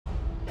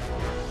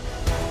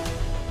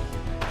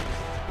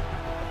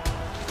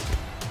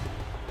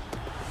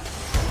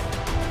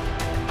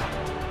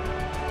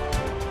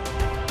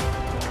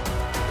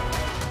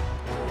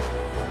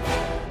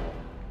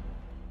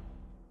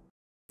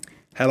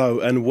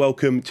Hello and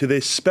welcome to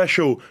this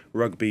special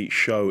rugby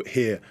show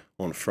here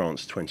on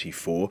France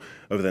 24.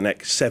 Over the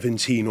next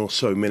 17 or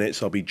so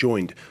minutes, I'll be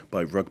joined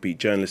by rugby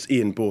journalist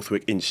Ian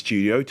Borthwick in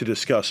studio to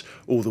discuss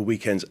all the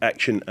weekend's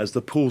action as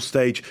the pool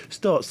stage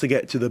starts to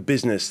get to the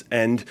business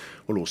end.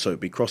 We'll also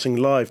be crossing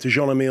live to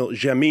Jean-Emile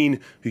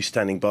Jamin, who's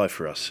standing by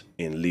for us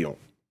in Lyon.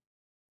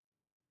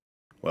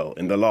 Well,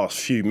 in the last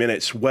few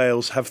minutes,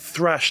 Wales have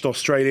thrashed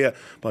Australia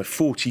by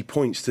 40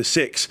 points to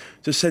 6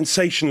 to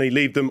sensationally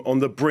leave them on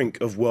the brink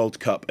of World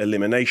Cup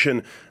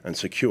elimination and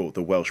secure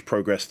the Welsh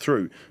progress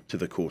through to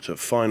the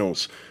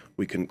quarter-finals.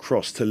 We can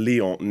cross to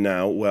Lyon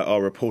now, where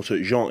our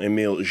reporter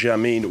Jean-Emile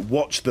Jamin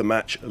watched the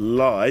match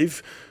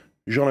live.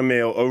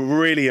 Jean-Emile, a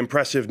really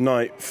impressive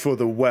night for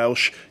the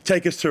Welsh.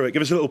 Take us through it.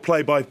 Give us a little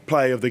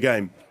play-by-play of the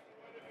game.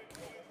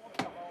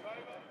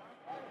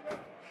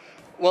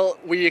 Well,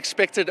 we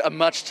expected a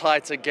much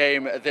tighter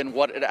game than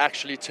what it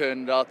actually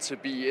turned out to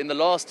be. In the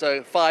last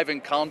 5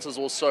 encounters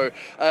or so,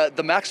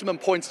 the maximum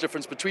points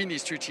difference between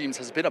these two teams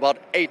has been about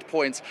 8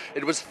 points.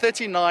 It was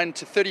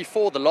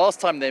 39-34 the last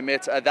time they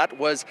met. That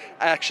was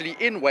actually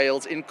in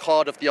Wales, in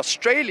Cardiff. The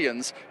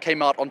Australians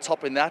came out on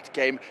top in that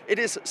game. It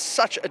is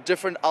such a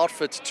different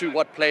outfit to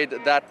what played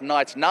that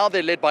night. Now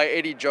they're led by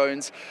Eddie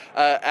Jones,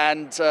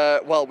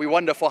 well, we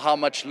wonder for how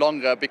much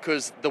longer,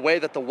 because the way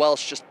that the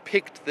Welsh just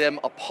picked them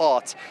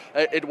apart,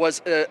 it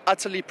was an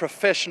utterly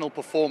professional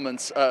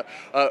performance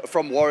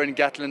from Warren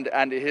Gatland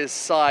and his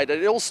side.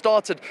 It all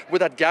started with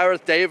that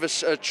Gareth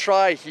Davis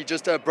try. He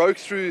just broke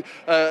through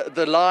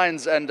the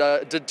lines and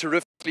did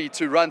terrifically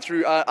to run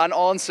through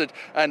unanswered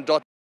and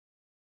dot.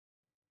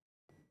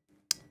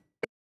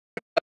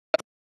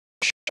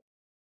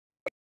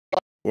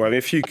 We're having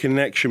a few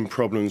connection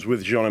problems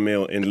with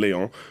Jean-Emile in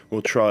Lyon.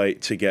 We'll try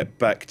to get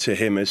back to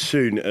him as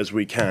soon as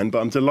we can. But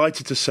I'm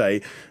delighted to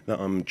say that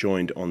I'm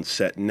joined on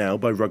set now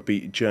by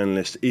rugby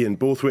journalist Ian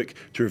Borthwick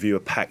to review a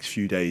packed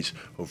few days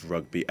of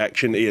rugby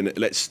action. Ian,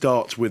 let's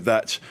start with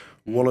that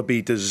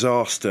Wallaby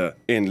disaster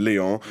in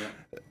Lyon.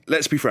 Yeah.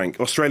 Let's be frank,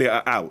 Australia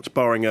are out,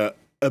 barring a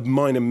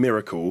minor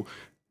miracle.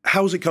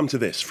 How has it come to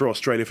this for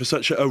Australia, for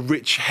such a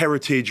rich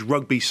heritage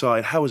rugby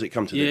side? How has it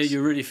come to this? Yeah,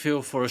 you really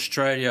feel for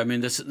Australia. I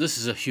mean, this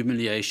is a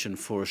humiliation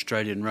for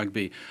Australian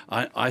rugby.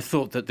 I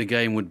thought that the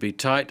game would be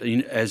tight.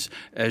 As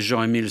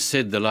Jean-Emile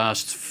said, the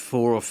last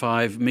 4 or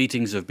 5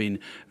 meetings have been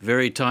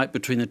very tight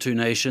between the two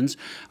nations.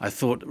 I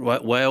thought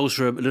Wales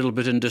were a little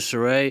bit in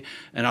disarray,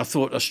 and I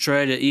thought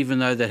Australia, even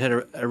though they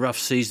had a rough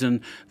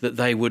season, that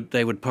they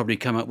would probably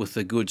come up with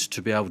the goods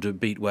to be able to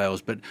beat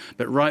Wales. But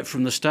right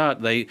from the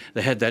start, they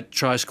had that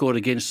try scored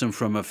against them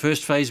from a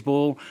first phase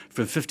ball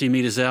from 50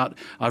 metres out.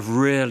 I've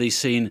rarely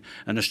seen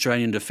an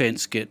Australian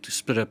defence get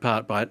split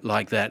apart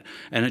like that,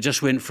 and it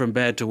just went from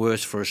bad to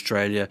worse for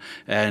Australia.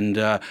 And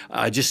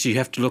you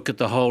have to look at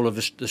the whole of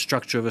the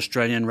structure of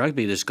Australian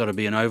rugby. There's got to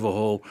be an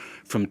overhaul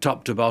from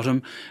top to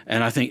bottom,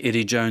 and I think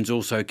Eddie Jones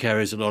also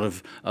carries a lot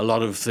of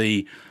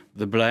the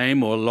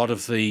blame, or a lot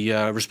of the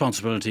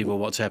responsibility for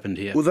what's happened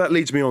here. Well, that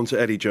leads me on to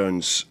Eddie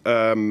Jones.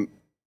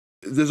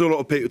 There's a lot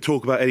of people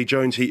talk about Eddie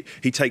Jones. He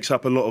takes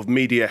up a lot of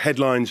media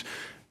headlines.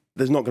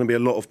 There's not going to be a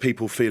lot of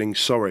people feeling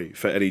sorry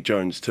for Eddie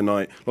Jones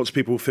tonight. Lots of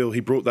people feel he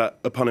brought that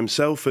upon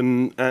himself,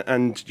 and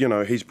you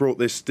know, he's brought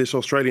this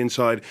Australian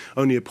side,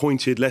 only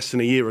appointed less than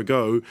a year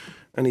ago,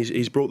 and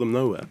he's brought them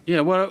nowhere. Yeah,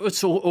 well,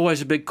 it's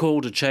always a big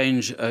call to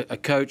change a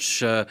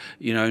coach.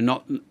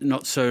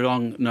 Not so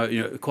long.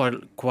 No,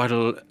 quite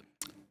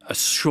a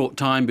short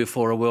time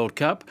before a World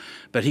Cup,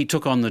 but he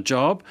took on the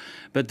job.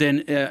 But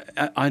then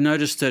I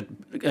noticed that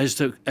as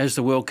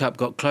the World Cup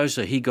got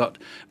closer, he got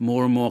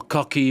more and more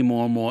cocky,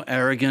 more and more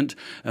arrogant,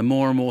 and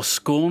more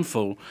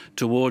scornful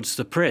towards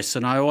the press.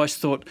 And I always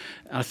thought,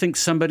 I think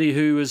somebody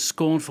who is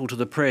scornful to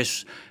the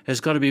press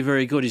has got to be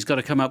very good. He's got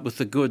to come up with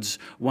the goods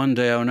one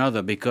day or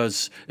another,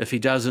 because if he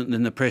doesn't,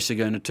 then the press are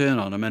going to turn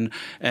on him.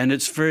 And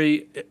it's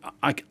very,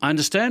 I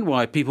understand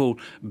why people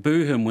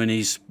boo him when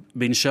he's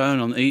been shown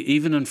on,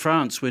 even in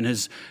France, when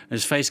his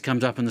face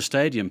comes up in the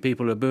stadium,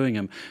 people are booing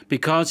him,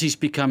 because he's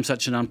become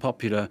such an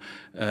unpopular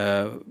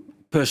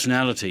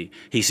personality.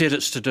 He said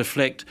it's to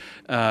deflect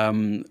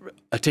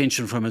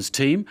attention from his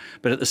team,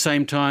 but at the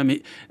same time,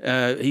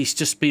 he's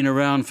just been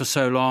around for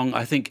so long.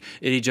 I think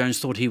Eddie Jones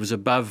thought he was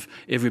above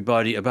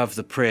everybody, above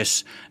the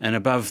press, and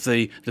above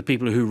the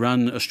people who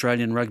run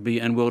Australian rugby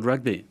and world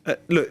rugby.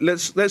 Look,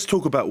 let's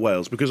talk about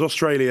Wales, because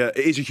Australia,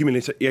 it is a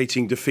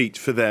humiliating defeat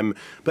for them,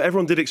 but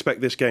everyone did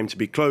expect this game to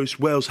be close.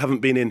 Wales haven't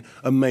been in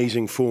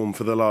amazing form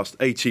for the last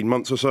 18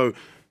 months or so.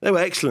 They were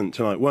excellent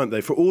tonight, weren't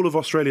they? For all of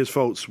Australia's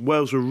faults,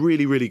 Wales were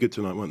really, really good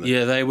tonight, weren't they?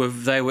 Yeah, they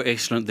were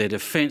excellent. Their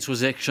defence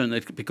was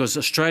excellent, because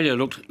Australia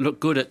looked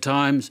good at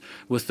times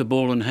with the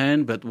ball in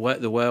hand, but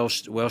the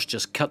Welsh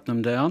just cut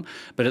them down.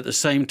 But at the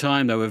same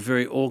time, they were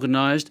very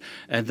organised,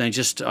 and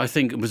I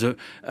think it was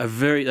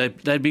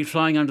they'd be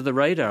flying under the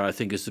radar, I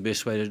think is the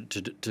best way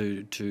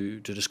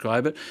to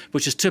describe it,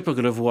 which is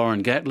typical of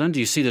Warren Gatland.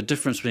 You see the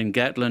difference between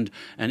Gatland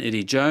and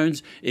Eddie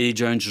Jones. Eddie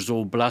Jones was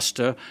all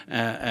bluster,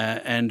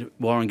 and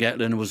Warren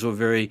Gatland was all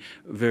very,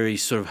 very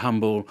sort of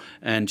humble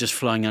and just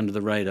flying under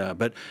the radar.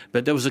 But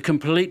there was a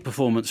complete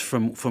performance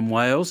from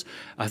Wales.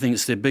 I think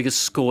it's their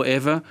biggest score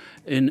ever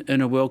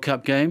in a World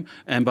Cup game,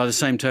 and by the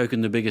same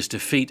token, the biggest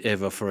defeat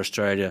ever for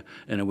Australia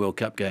in a World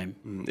Cup game.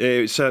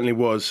 It certainly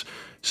was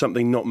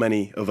something not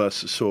many of us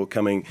saw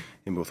coming.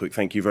 Ian Borthwick,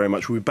 thank you very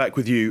much. We'll be back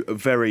with you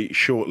very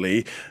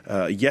shortly.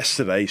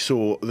 Yesterday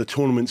saw the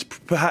tournament's,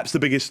 perhaps the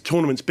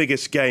tournament's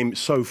biggest game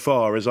so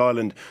far, as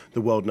Ireland, the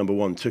world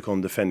 #1, took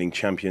on defending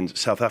champions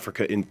South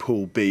Africa in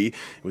Pool B.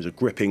 It was a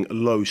gripping,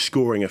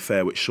 low-scoring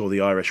affair which saw the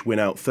Irish win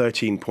out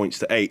 13 points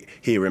to 8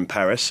 here in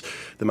Paris.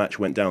 The match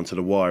went down to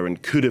the wire and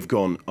could have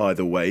gone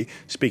either way.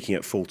 Speaking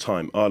at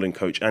full-time, Ireland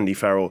coach Andy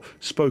Farrell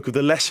spoke of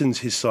the lessons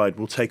his side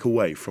will take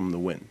away from the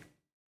win.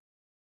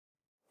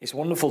 It's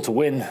wonderful to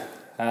win,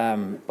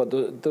 but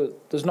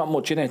there's not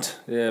much in it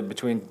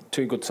between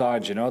two good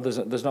sides. You know,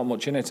 there's not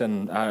much in it,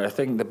 and I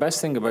think the best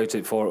thing about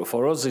it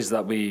for us is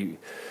that we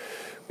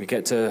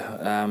get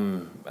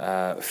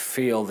to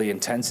feel the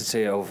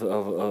intensity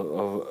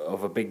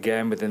of a big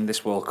game within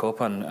this World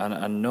Cup,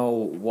 and know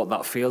what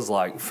that feels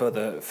like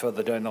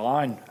further down the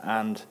line,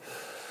 and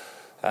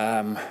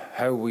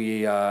how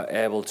we are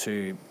able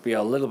to be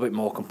a little bit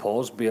more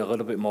composed, be a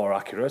little bit more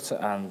accurate,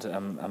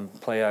 and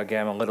play our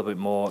game a little bit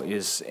more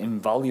is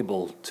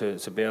invaluable to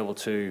be able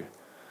to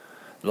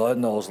learn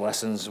those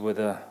lessons with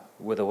a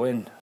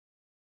win.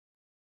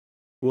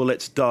 Well,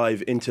 let's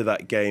dive into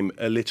that game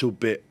a little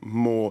bit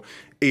more.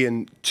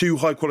 Ian, two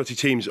high-quality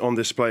teams on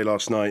display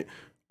last night.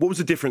 What was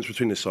the difference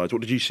between the sides?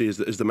 What did you see as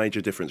the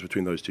major difference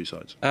between those two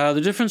sides? The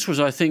difference was,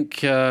 I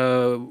think,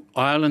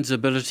 Ireland's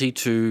ability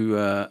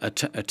to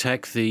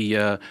attack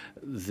the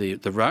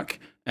ruck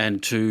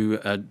and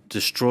to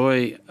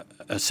destroy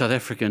South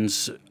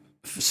Africans'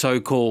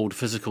 so-called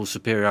physical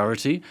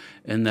superiority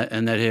in that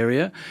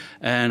area,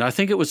 and I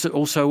think it was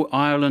also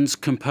Ireland's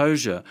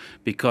composure,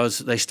 because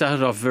they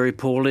started off very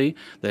poorly.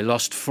 They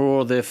lost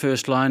 4 of their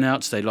first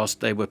lineouts.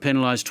 They were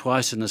penalised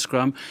twice in the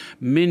scrum.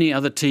 Many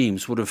other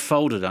teams would have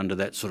folded under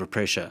that sort of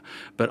pressure,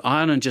 but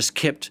Ireland just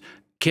kept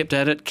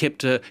at it,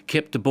 kept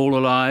the ball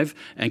alive,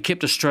 and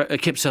kept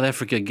South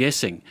Africa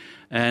guessing.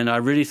 And I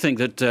really think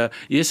that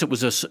yes, it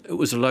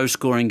was a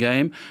low-scoring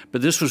game,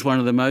 but this was one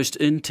of the most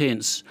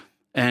intense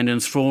and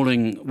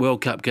enthralling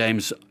World Cup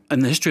games in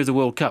the history of the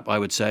World Cup, I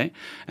would say,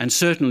 and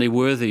certainly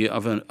worthy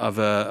of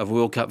a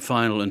World Cup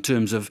final in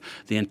terms of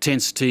the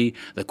intensity,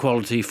 the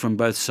quality from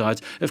both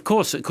sides. Of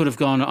course, it could have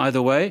gone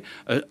either way.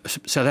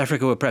 South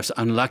Africa were perhaps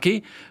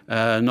unlucky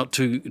not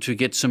to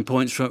get some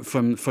points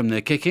from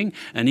their kicking,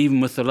 and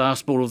even with the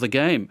last ball of the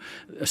game,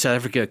 South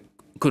Africa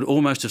could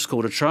almost have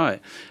scored a try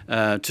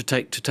to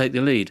take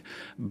the lead.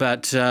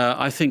 But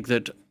I think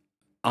that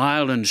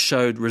Ireland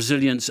showed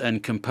resilience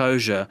and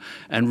composure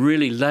and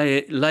really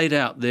laid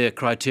out their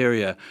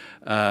criteria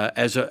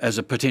as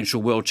a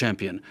potential world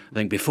champion. I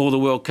think before the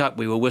World Cup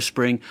we were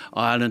whispering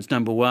Ireland's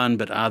 #1,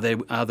 but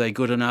are they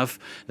good enough?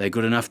 They're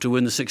good enough to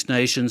win the Six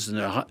Nations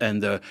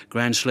and the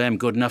Grand Slam,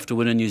 good enough to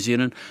win in New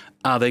Zealand.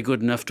 Are they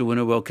good enough to win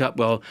a World Cup?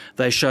 Well,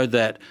 they showed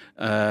that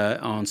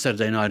on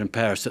Saturday night in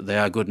Paris, that they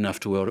are good enough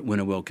to win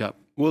a World Cup.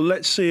 Well,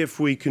 let's see if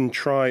we can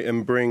try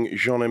and bring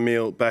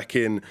Jean-Emile back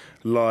in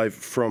live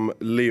from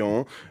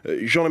Lyon.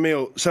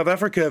 Jean-Emile, South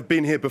Africa have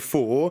been here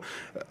before.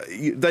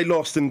 They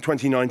lost in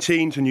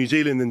 2019 to New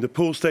Zealand in the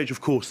pool stage.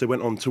 Of course, they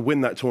went on to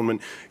win that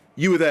tournament.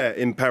 You were there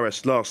in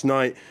Paris last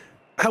night.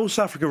 How will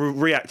South Africa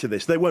react to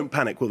this? They won't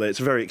panic, will they?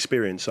 It's a very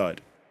experienced side.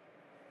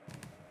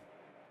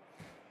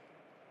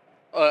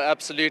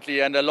 Absolutely,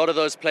 and a lot of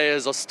those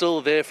players are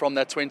still there from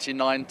that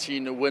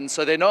 2019 win,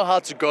 so they know how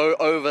to go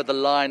over the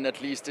line,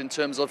 at least in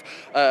terms of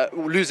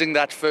losing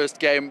that first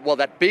game, well,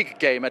 that big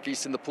game, at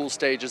least in the pool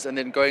stages, and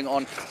then going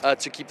on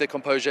to keep their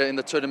composure in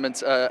the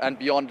tournament and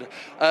beyond.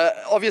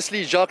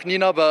 Obviously, Jacques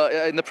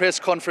Nienaber, in the press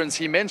conference,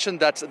 he mentioned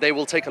that they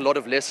will take a lot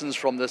of lessons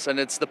from this, and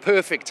it's the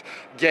perfect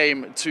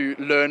game to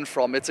learn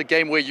from. It's a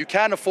game where you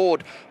can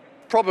afford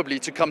probably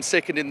to come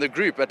second in the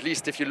group, at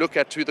least if you look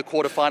at who the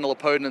quarterfinal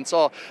opponents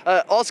are.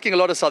 Asking a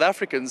lot of South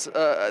Africans,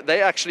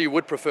 they actually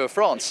would prefer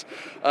France,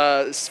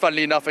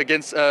 funnily enough,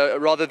 against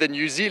rather than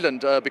New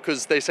Zealand,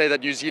 because they say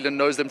that New Zealand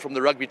knows them from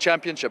the Rugby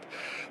Championship.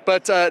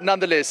 But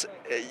nonetheless,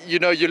 you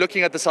know, you're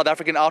looking at the South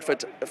African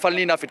outfit.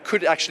 Funnily enough, it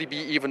could actually be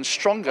even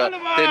stronger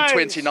than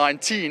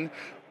 2019.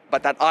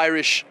 But that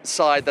Irish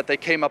side that they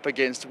came up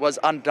against was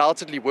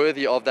undoubtedly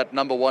worthy of that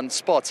 #1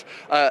 spot.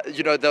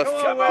 You know, the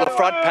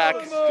front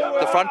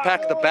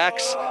pack, the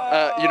backs,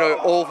 you know,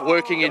 all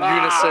working in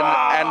unison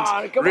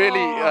and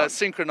really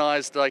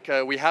synchronized like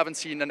we haven't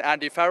seen an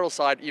Andy Farrell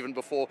side even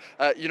before.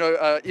 You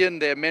know, Ian,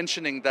 they're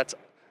mentioning that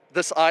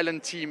this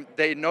Ireland team,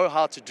 they know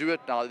how to do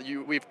it now.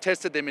 We've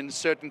tested them in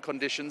certain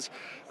conditions,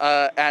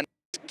 and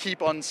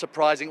keep on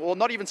surprising, or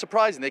not even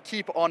surprising, they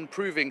keep on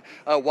proving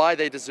why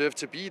they deserve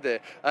to be there.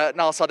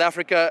 Now South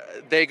Africa,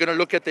 they're going to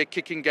look at their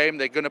kicking game,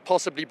 they're going to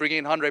possibly bring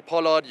in Handré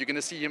Pollard, you're going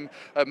to see him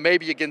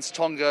maybe against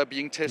Tonga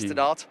being tested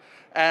out.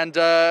 And,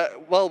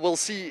 well, we'll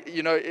see,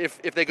 you know, if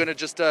they're going to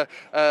just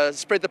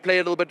spread the play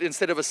a little bit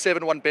instead of a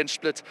 7-1 bench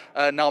split,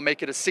 now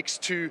make it a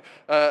 6-2.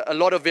 A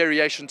lot of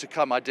variation to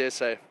come, I dare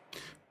say.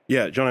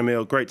 Yeah, John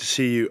Emile, great to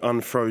see you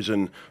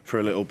unfrozen for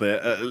a little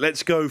bit.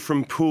 Let's go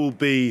from Pool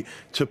B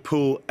to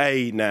Pool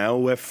A now,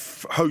 where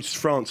hosts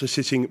France are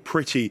sitting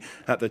pretty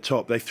at the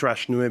top. They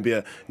thrashed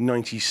Namibia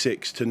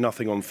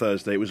 96-0 on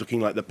Thursday. It was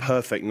looking like the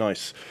perfect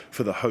night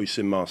for the hosts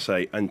in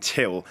Marseille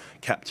until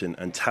captain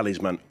and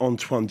talisman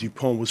Antoine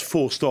Dupont was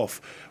forced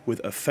off with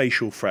a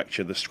facial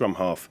fracture. The scrum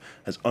half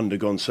has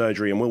undergone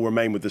surgery and will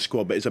remain with the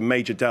squad, but it's a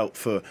major doubt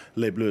for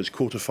Les Bleus'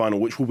 quarter-final,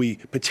 which will be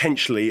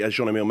potentially, as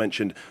Jean Emile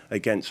mentioned,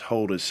 against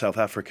holders South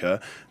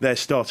Africa. Their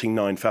starting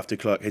nine, Faf de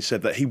Klerk, has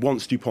said that he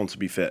wants Dupont to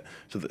be fit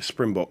so that the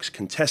Springboks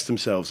can test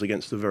themselves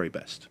against the very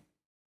best.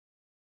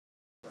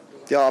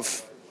 Yeah,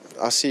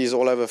 I see he's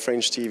all over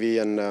French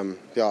TV, and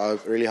yeah, I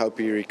really hope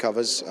he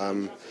recovers.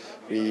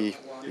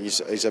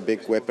 He's a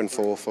big weapon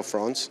for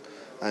France,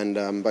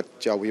 and but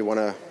yeah, we want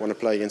to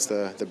play against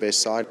the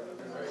best side.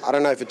 I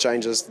don't know if it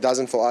changes. It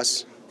doesn't for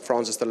us.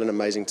 France is still an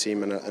amazing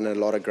team and a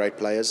lot of great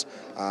players.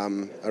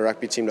 A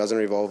rugby team doesn't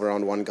revolve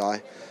around one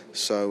guy,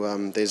 so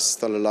there's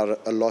still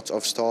a lot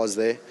of stars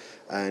there,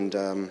 and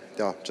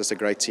yeah, just a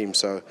great team.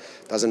 So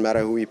it doesn't matter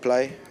who we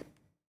play.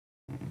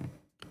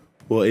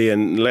 Well,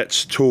 Ian,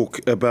 let's talk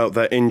about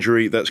that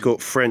injury that's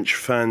got French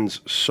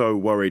fans so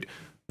worried.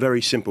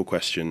 Very simple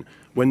question.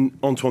 When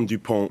Antoine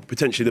Dupont,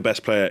 potentially the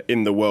best player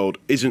in the world,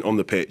 isn't on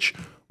the pitch,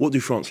 what do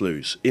France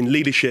lose in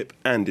leadership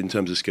and in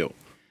terms of skill?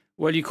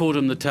 Well, you called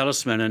him the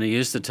talisman, and he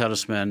is the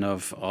talisman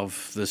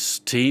of this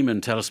team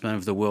and talisman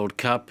of the World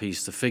Cup.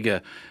 He's the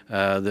figure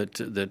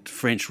that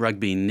French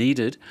rugby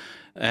needed,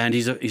 and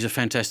he's a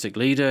fantastic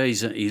leader.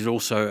 He's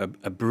also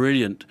a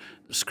brilliant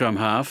scrum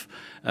half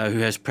who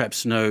has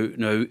perhaps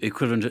no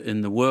equivalent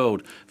in the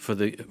world for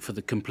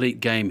the complete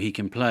game he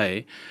can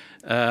play.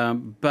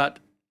 But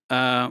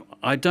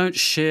I don't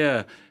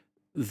share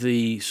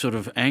the sort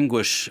of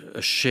anguish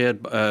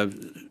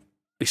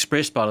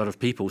expressed by a lot of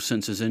people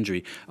since his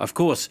injury. Of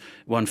course,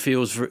 one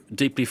feels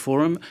deeply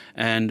for him,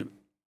 and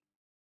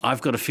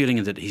I've got a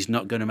feeling that he's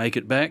not going to make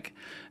it back.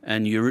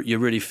 And you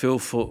really feel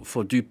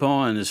for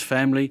Dupont and his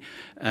family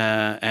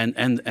and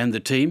the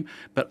team.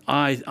 But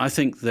I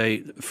think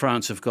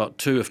France have got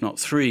two, if not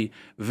three,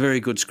 very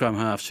good scrum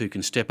halves who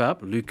can step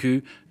up,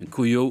 Lucu and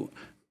Couillot,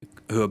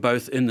 who are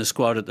both in the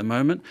squad at the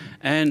moment.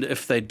 And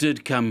if they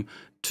did come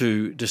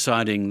to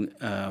deciding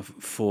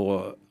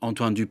for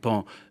Antoine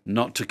Dupont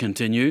not to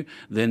continue,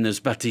 then there's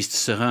Baptiste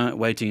Serin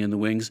waiting in the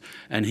wings,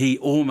 and he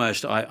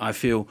almost, I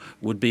feel,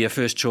 would be a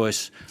first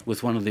choice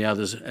with one of the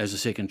others as a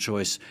second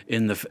choice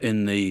in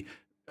the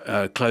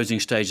closing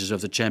stages of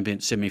the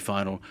Champions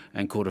semi-final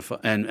and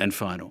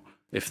final,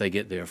 if they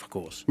get there, of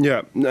course.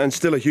 Yeah, and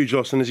still a huge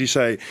loss. And as you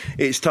say,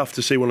 it's tough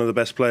to see one of the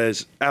best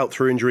players out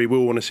through injury.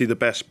 We'll want to see the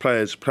best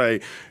players play.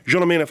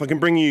 Jean-Emile, if I can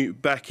bring you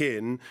back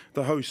in,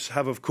 the hosts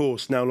have, of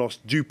course, now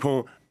lost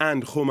Dupont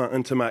and Romain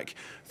Ntamak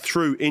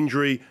through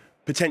injury,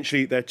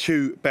 potentially their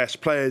two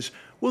best players.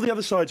 Will the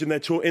other sides in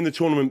the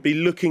tournament be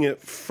looking at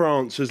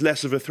France as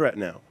less of a threat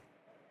now?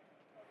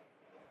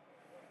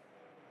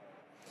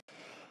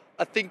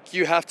 I think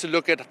you have to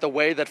look at the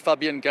way that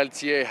Fabien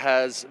Galtier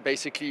has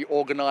basically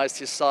organised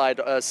his side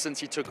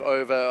since he took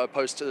over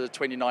post the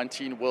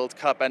 2019 World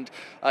Cup, and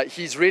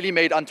he's really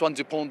made Antoine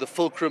Dupont the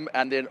fulcrum,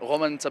 and then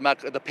Romain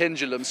Ntamak the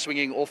pendulum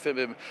swinging off of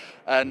him.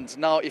 And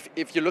now,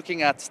 if you're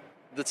looking at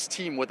this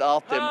team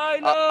without them,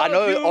 I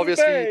know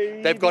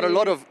obviously they've got a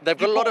lot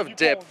of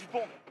depth,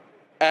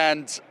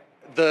 and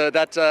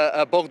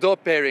that Bordeaux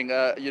pairing,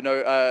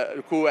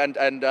 Lucu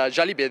and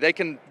Jalibert, they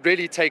can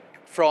really take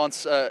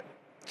France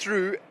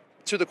through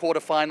to the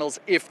quarterfinals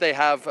if they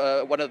have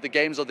one of the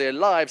games of their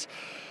lives.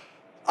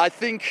 I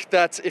think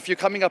that if you're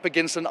coming up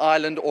against an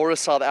Ireland or a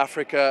South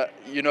Africa,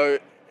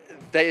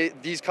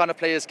 these kind of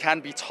players can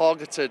be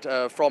targeted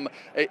from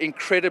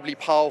incredibly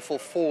powerful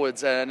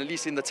forwards, and at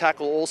least in the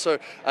tackle also,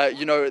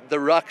 the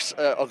rucks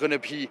are going to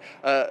be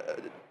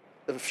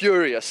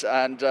furious.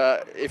 And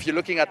if you're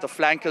looking at the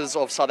flankers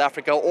of South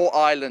Africa or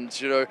Ireland,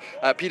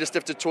 Peter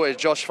Stiff du Toit,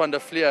 Josh van der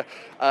Fleer,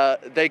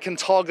 they can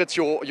target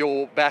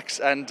your backs,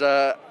 and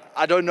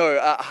I don't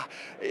know.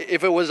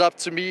 If it was up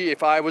to me,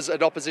 if I was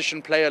an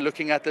opposition player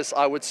looking at this,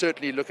 I would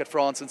certainly look at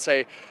France and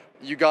say,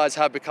 you guys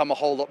have become a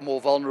whole lot more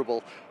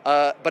vulnerable.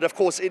 But of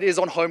course, it is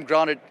on home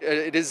ground,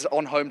 it is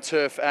on home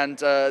turf, and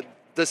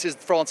this is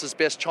France's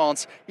best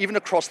chance, even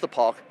across the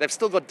park. They've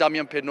still got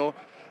Damien Penaud,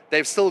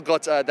 they've still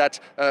got that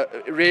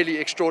really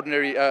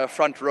extraordinary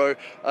front row.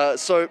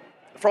 So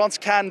France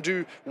can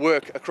do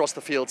work across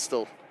the field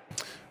still.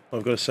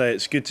 I've got to say,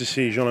 it's good to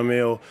see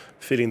Jean-Emile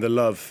feeling the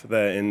love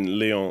there in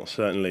Lyon,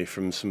 certainly,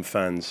 from some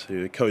fans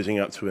who are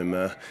cozying up to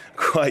him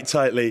quite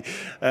tightly.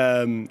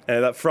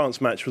 That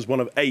France match was one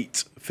of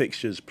 8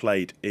 fixtures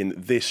played in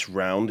this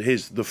round.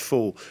 Here's the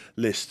full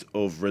list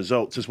of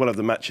results, as well as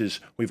the matches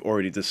we've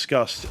already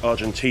discussed.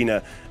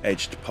 Argentina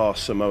edged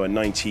past Samoa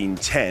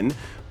 19-10.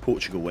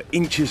 Portugal were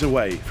inches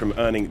away from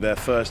earning their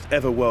first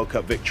ever World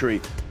Cup victory,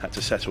 had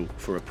to settle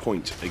for a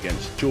point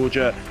against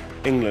Georgia.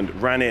 England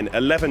ran in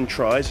 11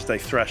 tries as they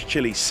thrashed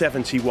Chile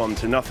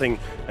 71-0,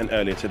 and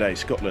earlier today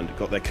Scotland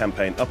got their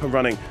campaign up and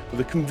running with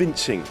a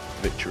convincing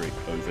victory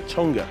over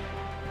Tonga.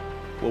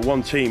 Well,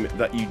 one team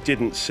that you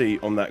didn't see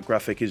on that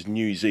graphic is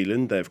New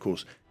Zealand. They, of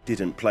course,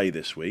 didn't play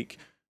this week.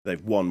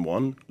 They've won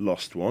one,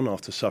 lost one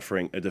after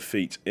suffering a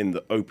defeat in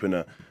the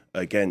opener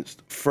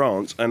against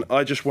France. And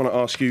I just want to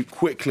ask you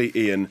quickly,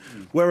 Ian,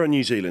 where are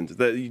New Zealand?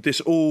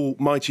 This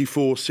almighty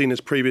force seen as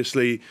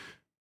previously,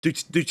 do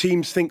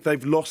teams think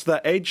they've lost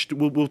that edge?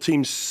 Will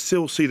teams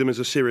still see them as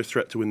a serious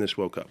threat to win this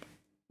World Cup?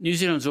 New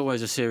Zealand's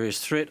always a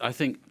serious threat. I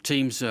think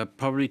teams are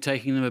probably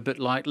taking them a bit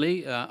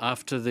lightly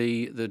after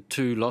the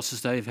 2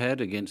 losses they've had,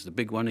 against the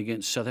big one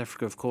against South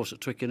Africa, of course, at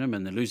Twickenham,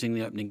 and they're losing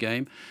the opening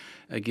game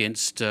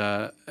against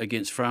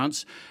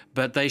France.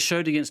 But they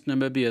showed against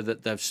Namibia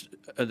that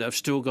they've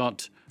still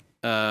got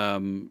a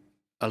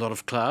lot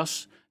of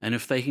class, and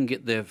if they can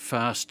get their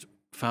fast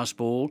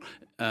ball,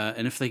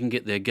 and if they can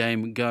get their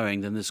game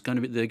going, then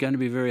they're going to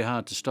be very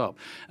hard to stop.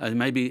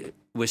 Maybe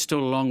we're still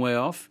a long way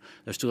off.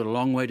 They've still got a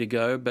long way to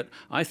go, but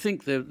I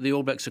think the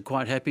All Blacks are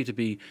quite happy to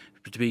be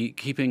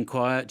keeping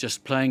quiet,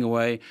 just playing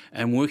away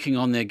and working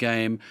on their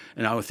game.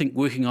 And I think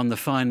working on the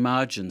fine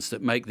margins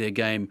that make their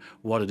game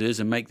what it is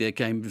and make their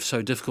game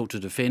so difficult to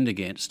defend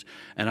against.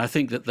 And I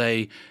think that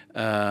they.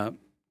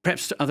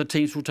 Perhaps other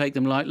teams will take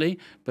them lightly,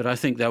 but I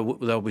think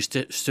they'll be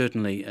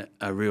certainly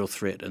a real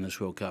threat in this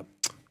World Cup.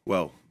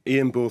 Well,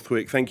 Ian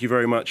Borthwick, thank you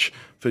very much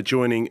for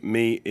joining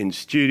me in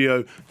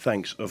studio.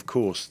 Thanks, of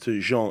course, to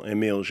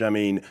Jean-Emile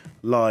Jamin,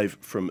 live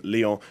from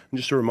Lyon. And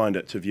just a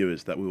reminder to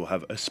viewers that we will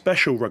have a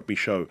special rugby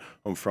show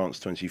on France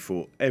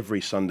 24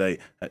 every Sunday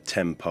at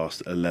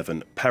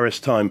 11:10 Paris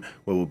time,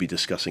 where we'll be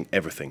discussing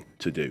everything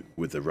to do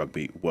with the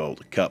Rugby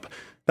World Cup.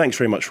 Thanks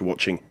very much for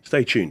watching.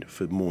 Stay tuned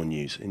for more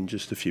news in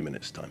just a few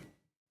minutes' time.